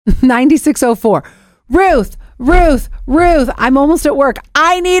9604. Ruth. I'm almost at work.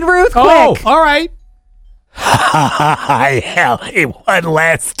 I need Ruth quick. Oh, all right. Hell, one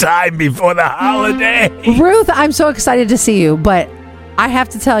last time before the holiday. Ruth, I'm so excited to see you, but I have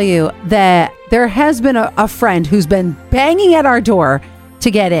to tell you that there has been a friend who's been banging at our door to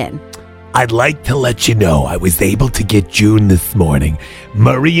get in. I'd like to let you know I was able to get June this morning.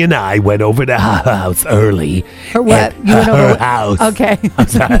 Murray and I went over to her house early. Her what? Her house. Okay. I'm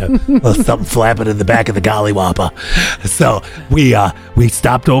sorry. Well, something flapping in the back of the gollywhopper. So we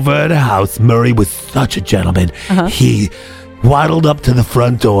stopped over at her house. Murray was such a gentleman. Uh-huh. He waddled up to the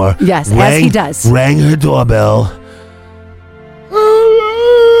front door. Yes, as he does. Rang her doorbell.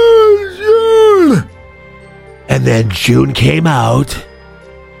 June. And then June came out.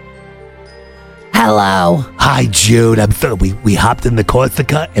 Hello. Hi, June. I'm sorry. We hopped in the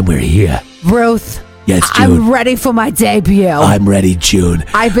Corsica and we're here. Ruth. Yes, June. I'm ready for my debut. I'm ready, June.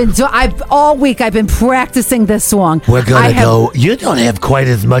 All week I've been practicing this song. We're gonna go. You don't have quite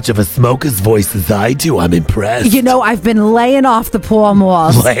as much of a smoker's voice as I do. I'm impressed. You know, I've been laying off the poor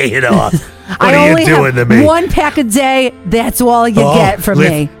malls. Lay it off. What I are only you doing have to me? one pack a day. That's all you get from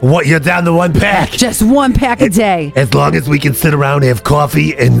me. What? You're down to one pack? Just one pack a day. As long as we can sit around, have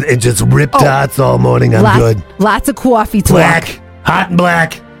coffee, and just rip dots all morning, I'm good. Lots of coffee talk. Black. Hot and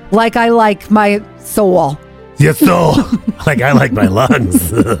black. Like I like my soul. Your soul. Like I like my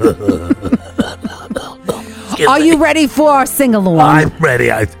lungs. Are you ready for our sing-along? I'm ready.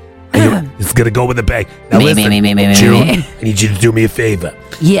 It's going to go with the bang. Now listen, June, I need you to do me a favor.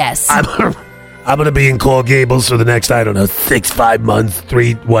 Yes. I'm going to be in Coral Gables for the next, 5 months,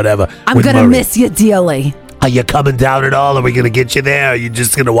 3, whatever. I'm going to miss you dearly. Are you coming down at all? Are we going to get you there? Or are you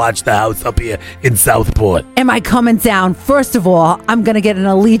just going to watch the house up here in Southport? Am I coming down? First of all, I'm going to get an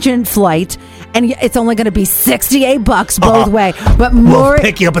Allegiant flight, and it's only going to be $68 both way. But we'll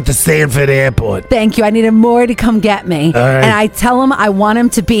pick you up at the Sanford Airport. Thank you. I needed Maury to come get me. All right. And I tell him I want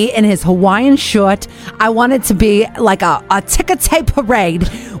him to be in his Hawaiian shirt. I want it to be like a ticker tape parade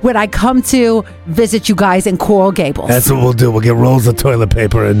when I come to visit you guys in Coral Gables. That's what we'll do. We'll get rolls of toilet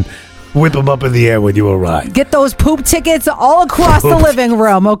paper and whip them up in the air when you arrive. Get those poop tickets all across the living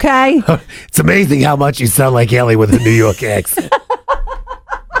room, okay? It's amazing how much you sound like Ellie with a New York accent.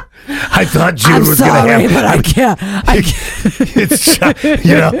 I thought June was going to have... but I can't. It's,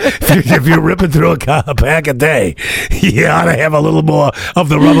 if you're ripping through a pack a day, you ought to have a little more of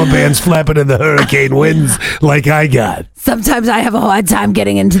the rubber bands flapping in the hurricane winds like I got. Sometimes I have a hard time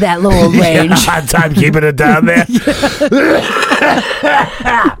getting into that little range. Hard time keeping it down there?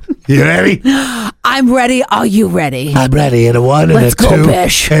 You ready? I'm ready. Are you ready? I'm ready. And a 1 and Let's a 2. go,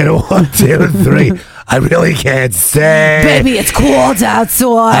 Bish. And a 1, 2, and 3. I really can't say. Baby, it's cold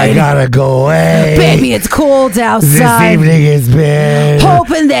outside. I gotta go away. Baby, it's cold outside. This evening has been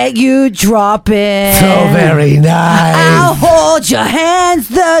hoping that you drop in. so very nice. I'll hold your hands,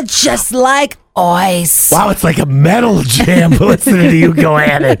 they're just like ice. Wow, it's like a metal jam listening to you go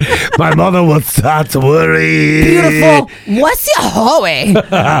at it. My mother will start to worry. Beautiful. What's your hurry?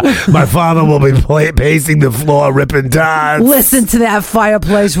 My father will be pacing the floor, ripping dots. Listen to that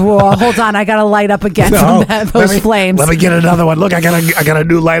fireplace roar. Hold on, I gotta light up again from those flames. Let me get another one. Look, I got a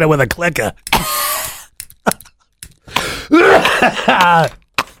new lighter with a clicker.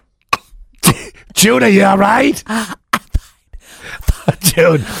 June, are you all right? I'm fine.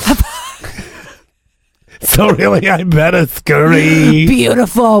 June. So really, I better scurry.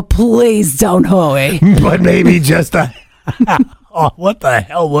 Beautiful. Please don't hurry. But maybe just a... Oh, what the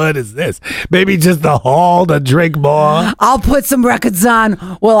hell word is this? Maybe just a haul to drink more. I'll put some records on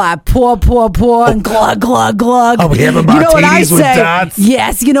while I pour, and glug, glug, glug. Oh, we have a martinis with dots?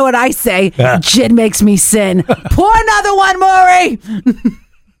 Yes, you know what I say? Gin makes me sin. Pour another one, Maury.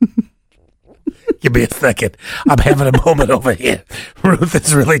 Give me a second. I'm having a moment over here. Ruth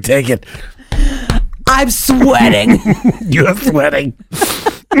is really taking... I'm sweating. You're sweating.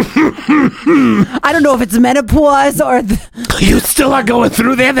 I don't know if it's menopause or... You still are going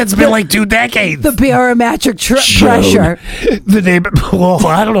through that? That's been like 2 decades. The barometric pressure. The name... Well,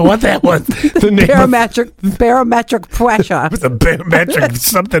 I don't know what that was. The name barometric pressure. It was a barometric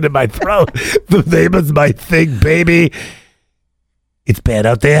something in my throat. The name is my thing, baby. It's bad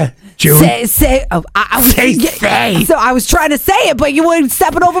out there, June. Say. Oh, say. So I was trying to say it, but you were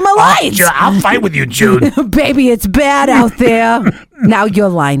stepping over my lines. I'll fight with you, June. Baby, it's bad out there. Now your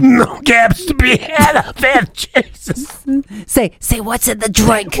line. No gaps to be had out there, Jesus. Say what's in the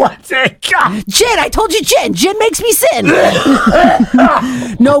drink? What's it? Gin. I told you gin. Gin makes me sin.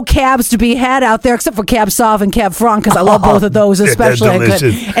 No cabs to be had out there except for Cab Sauv and Cab Franc because I love both of those, especially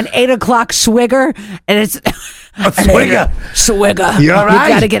an 8 o'clock swigger, and it's. A swigger. Swigger. You all right?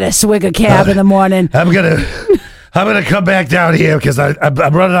 You gotta get a swigger cab in the morning. I'm gonna come back down here because I'm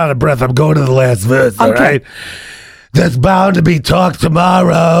running out of breath. I'm going to the last verse. All right. There's bound to be talk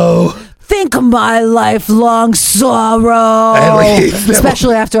tomorrow. Think of my lifelong sorrow.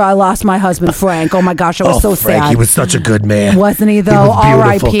 Especially after I lost my husband, Frank. Oh my gosh, I was so Frank, sad. he was such a good man. Wasn't he, though? He was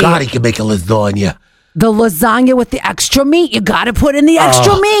beautiful. R.I.P. God, he could make a lasagna. The lasagna with the extra meat. You got to put in the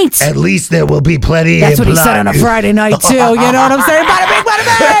extra meat. At least there will be plenty. That's what he said on a Friday night, too. You know what I'm saying? Bada bing, bada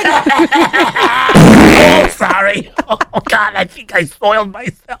bing. Oh, sorry. Oh, God, I think I spoiled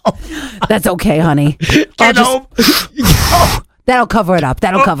myself. That's okay, honey. That'll cover it up.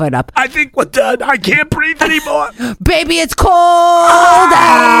 That'll cover it up. I think we're done. I can't breathe anymore. Baby, it's cold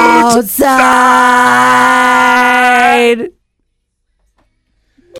outside.